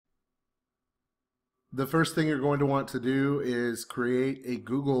The first thing you're going to want to do is create a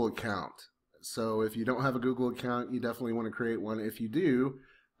Google account. So if you don't have a Google account, you definitely want to create one. If you do,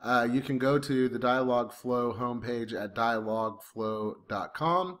 you can go to the Dialog Flow homepage at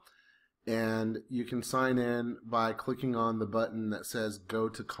dialogflow.com, and you can sign in by clicking on the button that says Go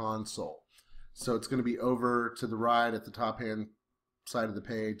to Console. So it's going to be over to the right at the top hand side of the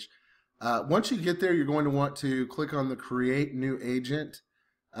page. Once you get there, you're going to want to click on the Create New Agent.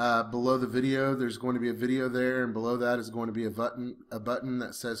 Below the video, there's going to be a video there, and below that is going to be a button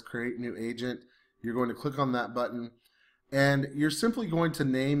that says Create New Agent. You're going to click on that button, and you're simply going to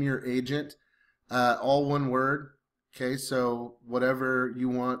name your agent, all one word. Okay, so whatever you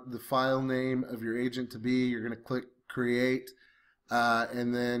want the file name of your agent to be, you're going to click Create,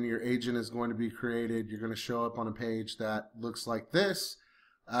 and then your agent is going to be created. You're going to show up on a page that looks like this,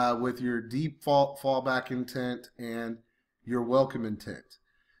 with your default fallback intent and your welcome intent.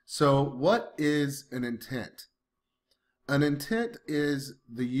 So what is an intent? An intent is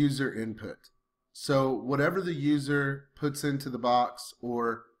the user input. So whatever the user puts into the box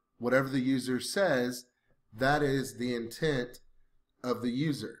or whatever the user says, that is the intent of the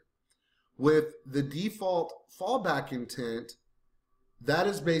user. With the default fallback intent, that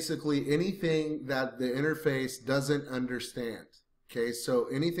is basically anything that the interface doesn't understand. Okay, so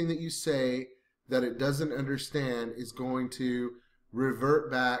anything that you say that it doesn't understand is going to revert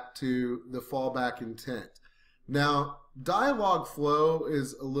back to the fallback intent. Now, Dialog Flow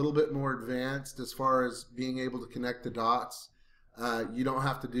is a little bit more advanced as far as being able to connect the dots. You don't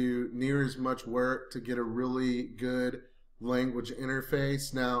have to do near as much work to get a really good language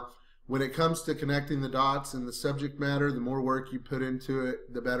interface. Now, when it comes to connecting the dots and the subject matter, the more work you put into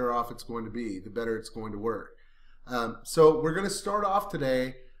it, the better off it's going to be, the better it's going to work. So we're going to start off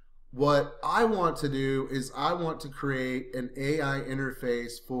today. What I want to do is I want to create an AI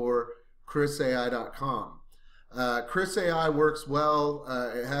interface for chrisai.com. Chris AI works well,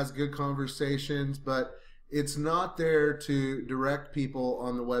 it has good conversations, but it's not there to direct people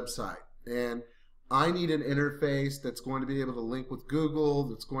on the website. And I need an interface that's going to be able to link with Google,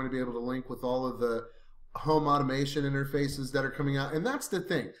 that's going to be able to link with all of the home automation interfaces that are coming out. And that's the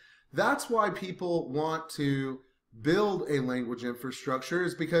thing. That's why people want to build a language infrastructure,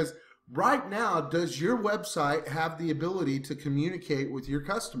 is because right now, does your website have the ability to communicate with your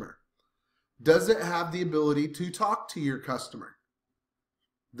customer? Does it have the ability to talk to your customer?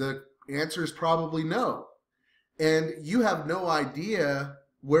 The answer is probably no. And you have no idea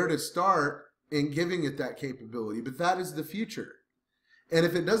where to start in giving it that capability, but that is the future. And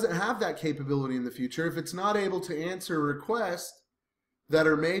if it doesn't have that capability in the future, if it's not able to answer requests that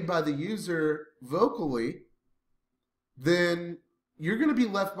are made by the user vocally, then you're going to be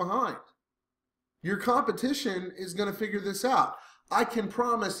left behind. Your competition is going to figure this out. I can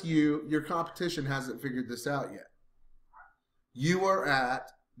promise you your competition hasn't figured this out yet. You are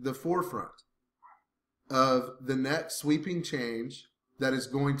at the forefront of the next sweeping change that is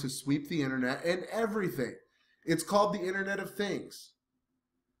going to sweep the internet and everything. It's called the Internet of Things.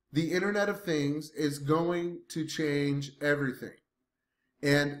 The Internet of Things is going to change everything.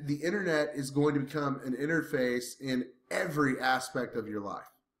 And the internet is going to become an interface in every aspect of your life.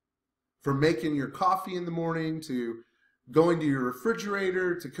 From making your coffee in the morning to going to your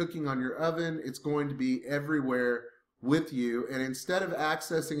refrigerator to cooking on your oven, it's going to be everywhere with you. And instead of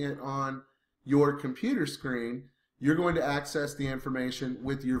accessing it on your computer screen, you're going to access the information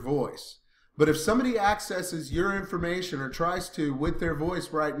with your voice. But if somebody accesses your information or tries to with their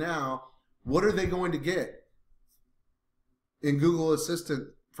voice right now, what are they going to get? In Google Assistant,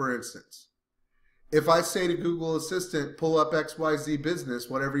 for instance. If I say to Google Assistant, pull up XYZ business,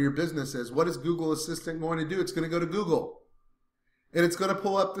 whatever your business is, what is Google Assistant going to do? It's going to go to Google. And it's going to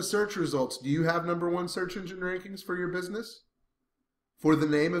pull up the search results. Do you have #1 search engine rankings for your business? For the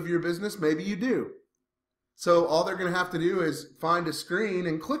name of your business? Maybe you do. So all they're going to have to do is find a screen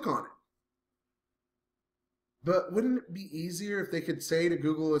and click on it. But wouldn't it be easier if they could say to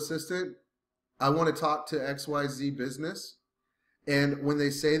Google Assistant, I want to talk to XYZ business? And when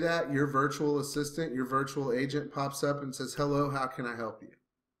they say that, your virtual assistant, your virtual agent pops up and says, hello, how can I help you?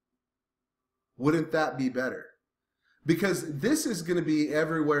 Wouldn't that be better? Because this is going to be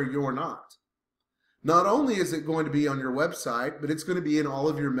everywhere you're not. Not only is it going to be on your website, but it's going to be in all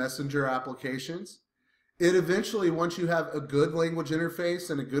of your messenger applications. It eventually, once you have a good language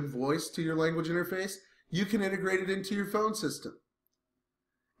interface and a good voice to your language interface, you can integrate it into your phone system.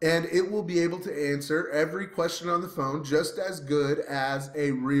 And it will be able to answer every question on the phone just as good as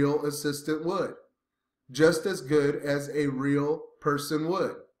a real assistant would. Just as good as a real person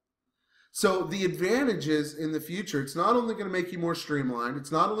would. So the advantages in the future, it's not only going to make you more streamlined,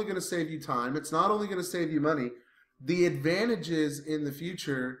 it's not only going to save you time, it's not only going to save you money. The advantages in the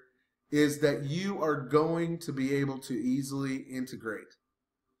future is that you are going to be able to easily integrate.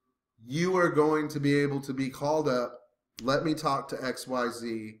 You are going to be able to be called up, let me talk to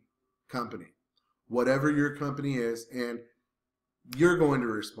XYZ company, whatever your company is, and you're going to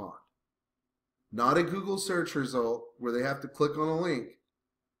respond. Not a Google search result where they have to click on a link,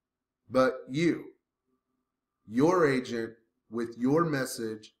 but your agent, with your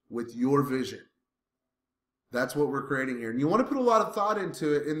message, with your vision. That's what we're creating here. And you want to put a lot of thought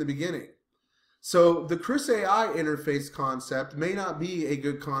into it in the beginning. So the Chris AI interface concept may not be a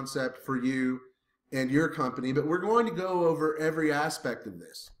good concept for you and your company, but we're going to go over every aspect of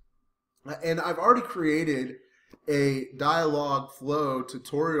this. And I've already created a Dialog Flow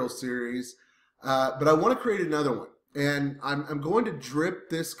tutorial series, but I want to create another one. And I'm going to drip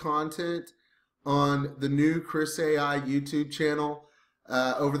this content on the new Chris AI YouTube channel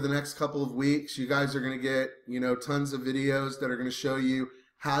over the next couple of weeks. You guys are going to get, tons of videos that are going to show you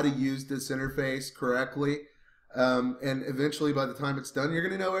how to use this interface correctly. And eventually, by the time it's done, you're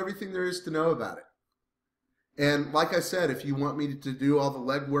going to know everything there is to know about it. And like I said, if you want me to do all the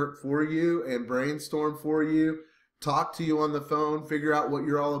legwork for you and brainstorm for you, talk to you on the phone, figure out what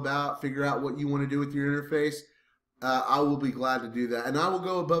you're all about, figure out what you want to do with your interface, I will be glad to do that. And I will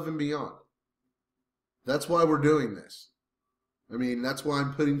go above and beyond. That's why we're doing this. I mean, that's why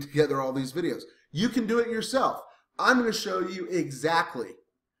I'm putting together all these videos. You can do it yourself. I'm going to show you exactly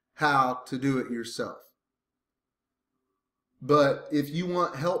how to do it yourself. But if you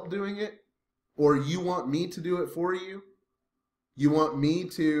want help doing it, or you want me to do it for you, you want me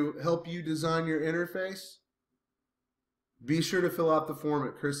to help you design your interface, be sure to fill out the form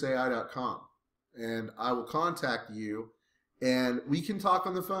at chrisai.com, and I will contact you, and we can talk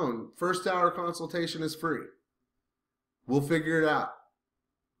on the phone. First hour consultation is free. We'll figure it out.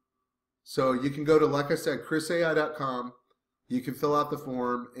 So you can go to, like I said, chrisai.com. You can fill out the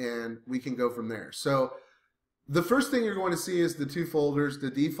form, and we can go from there. So the first thing you're going to see is the two folders,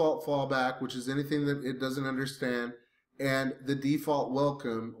 the default fallback, which is anything that it doesn't understand, and the default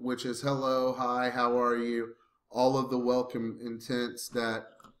welcome, which is hello, hi, how are you, all of the welcome intents that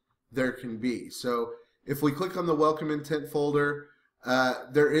there can be. So if we click on the welcome intent folder,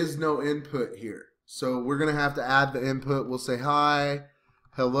 there is no input here. So we're going to have to add the input. We'll say hi,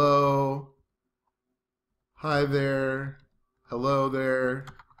 hello, hi there, hello there,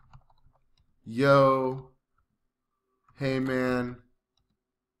 yo, hey man,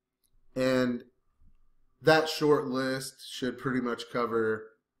 and that short list should pretty much cover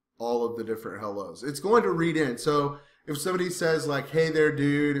all of the different hellos. It's going to read in. So if somebody says like, hey there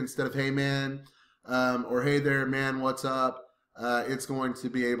dude, instead of hey man, or hey there man, what's up, it's going to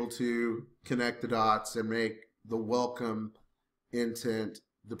be able to connect the dots and make the welcome intent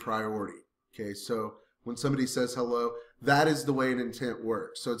the priority. Okay, so when somebody says hello, that is the way an intent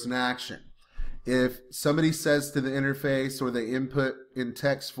works. So it's an action. If somebody says to the interface, or they input in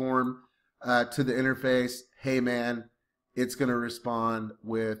text form to the interface, hey man, it's going to respond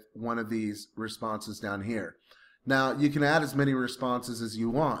with one of these responses down here. Now you can add as many responses as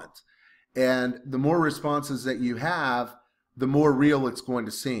you want, and the more responses that you have, the more real it's going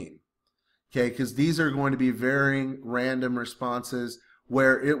to seem. Okay, because these are going to be varying random responses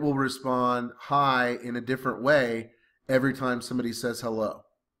where it will respond hi in a different way every time somebody says hello.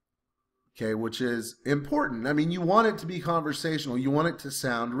 Okay, which is important. I mean, you want it to be conversational. You want it to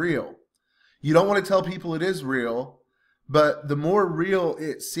sound real. You don't want to tell people it is real, but the more real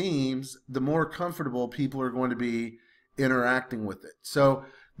it seems, the more comfortable people are going to be interacting with it. So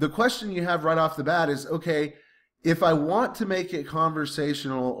the question you have right off the bat is, okay, if I want to make it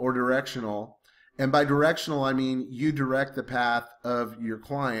conversational or directional, and by directional I mean you direct the path of your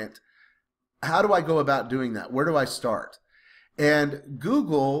client, how do I go about doing that? Where do I start? And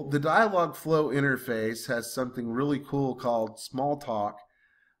Google, the Dialog Flow interface, has something really cool called Small Talk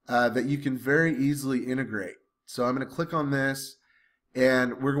that you can very easily integrate. So I'm going to click on this,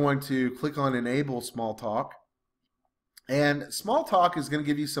 and we're going to click on Enable Small Talk. And Small Talk is going to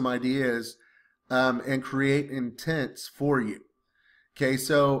give you some ideas and create intents for you. Okay,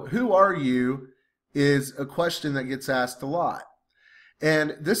 so who are you is a question that gets asked a lot.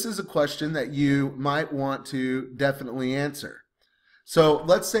 And this is a question that you might want to definitely answer. So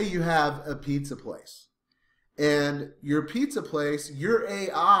let's say you have a pizza place. And your pizza place, your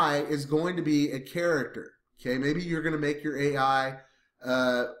AI is going to be a character. Okay, maybe you're going to make your AI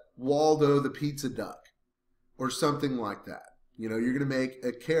Waldo the pizza duck or something like that. You know, you're going to make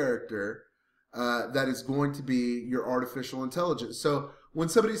a character that is going to be your artificial intelligence. So when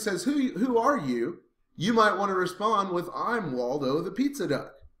somebody says, who are you? You might want to respond with, I'm Waldo the pizza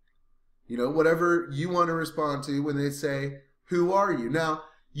duck. You know, whatever you want to respond to when they say, who are you? Now,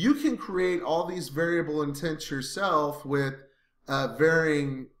 you can create all these variable intents yourself with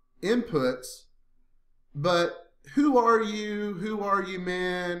varying inputs, but who are you? Who are you,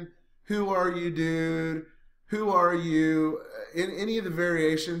 man? Who are you, dude? Who are you? In any of the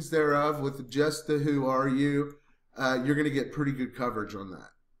variations thereof with just the who are you, you're going to get pretty good coverage on that.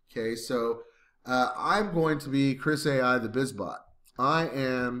 Okay, so I'm going to be Chris AI the BizBot. I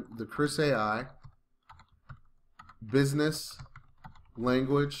am the Chris AI business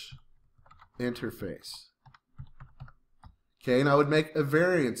language interface. Okay, and I would make a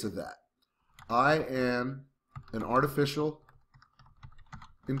variance of that. I am an artificial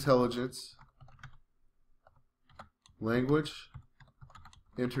intelligence language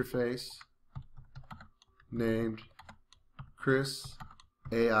interface named Chris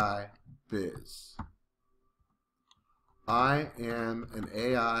AI Biz. I am an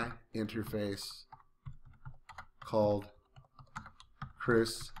AI interface called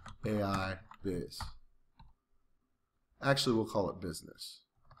Chris AI Biz. Actually, we'll call it business.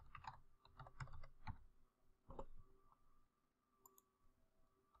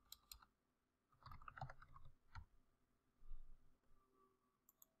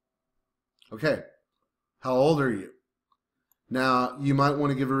 Okay, how old are you? Now, you might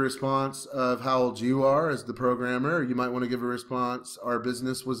want to give a response of how old you are as the programmer. Or you might want to give a response, our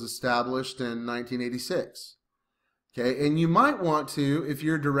business was established in 1986. Okay, and you might want to, if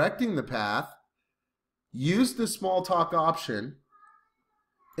you're directing the path, use the small talk option,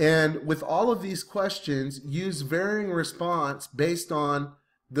 and with all of these questions, use varying response based on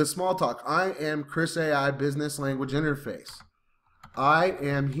the small talk. I am Chris AI Business Language Interface. I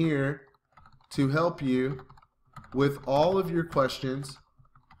am here to help you with all of your questions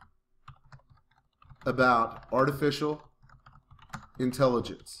about artificial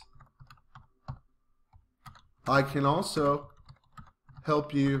intelligence. I can also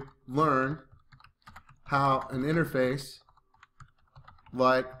help you learn how an interface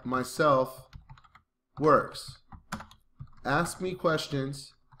like myself works. Ask me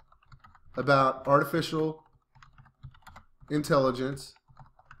questions about artificial intelligence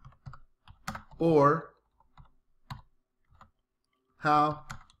or how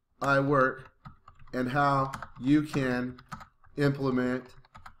I work and how you can implement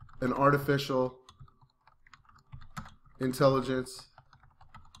an artificial intelligence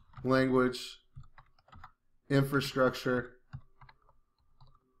language infrastructure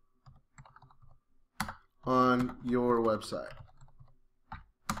on your website.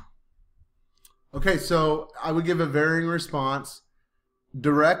 Okay, so I would give a varying response,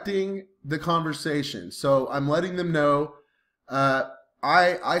 directing the conversation. So I'm letting them know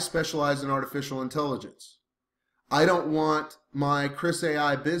I specialize in artificial intelligence. I don't want my Chris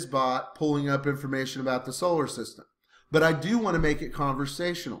AI BizBot pulling up information about the solar system, but I do want to make it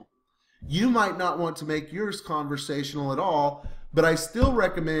conversational. You might not want to make yours conversational at all, but I still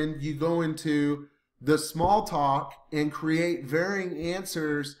recommend you go into the small talk and create varying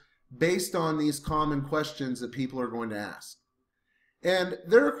answers based on these common questions that people are going to ask. And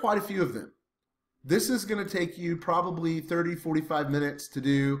there are quite a few of them. This is going to take you probably 30, 45 minutes to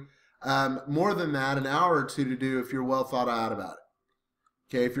do, more than that, an hour or two to do if you're well thought out about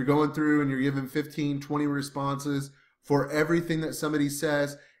it. Okay, if you're going through and you're giving 15, 20 responses for everything that somebody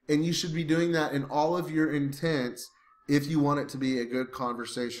says, and you should be doing that in all of your intents if you want it to be a good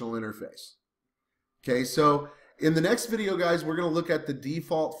conversational interface. Okay, so in the next video, guys, we're going to look at the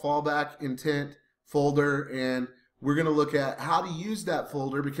default fallback intent folder, and we're going to look at how to use that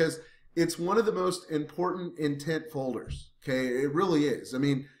folder because it's one of the most important intent folders. Okay, it really is. I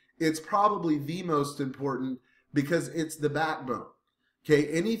mean, it's probably the most important because it's the backbone. Okay,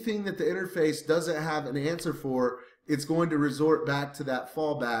 anything that the interface doesn't have an answer for, it's going to resort back to that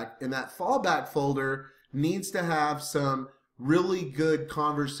fallback, and that fallback folder needs to have some really good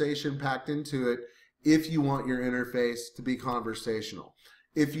conversation packed into it if you want your interface to be conversational.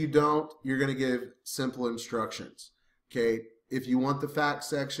 If you don't, you're going to give simple instructions. Okay, if you want the fact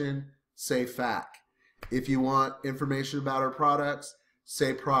section, say fact. If you want information about our products,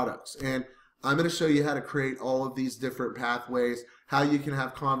 say products. And I'm going to show you how to create all of these different pathways, how you can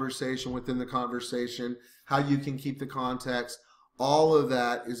have conversation within the conversation, how you can keep the context. All of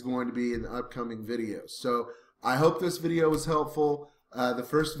that is going to be in the upcoming videos. So I hope this video was helpful. The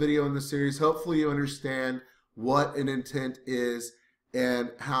first video in the series, hopefully you understand what an intent is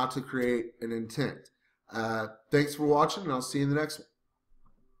and how to create an intent. Thanks for watching, and I'll see you in the next one.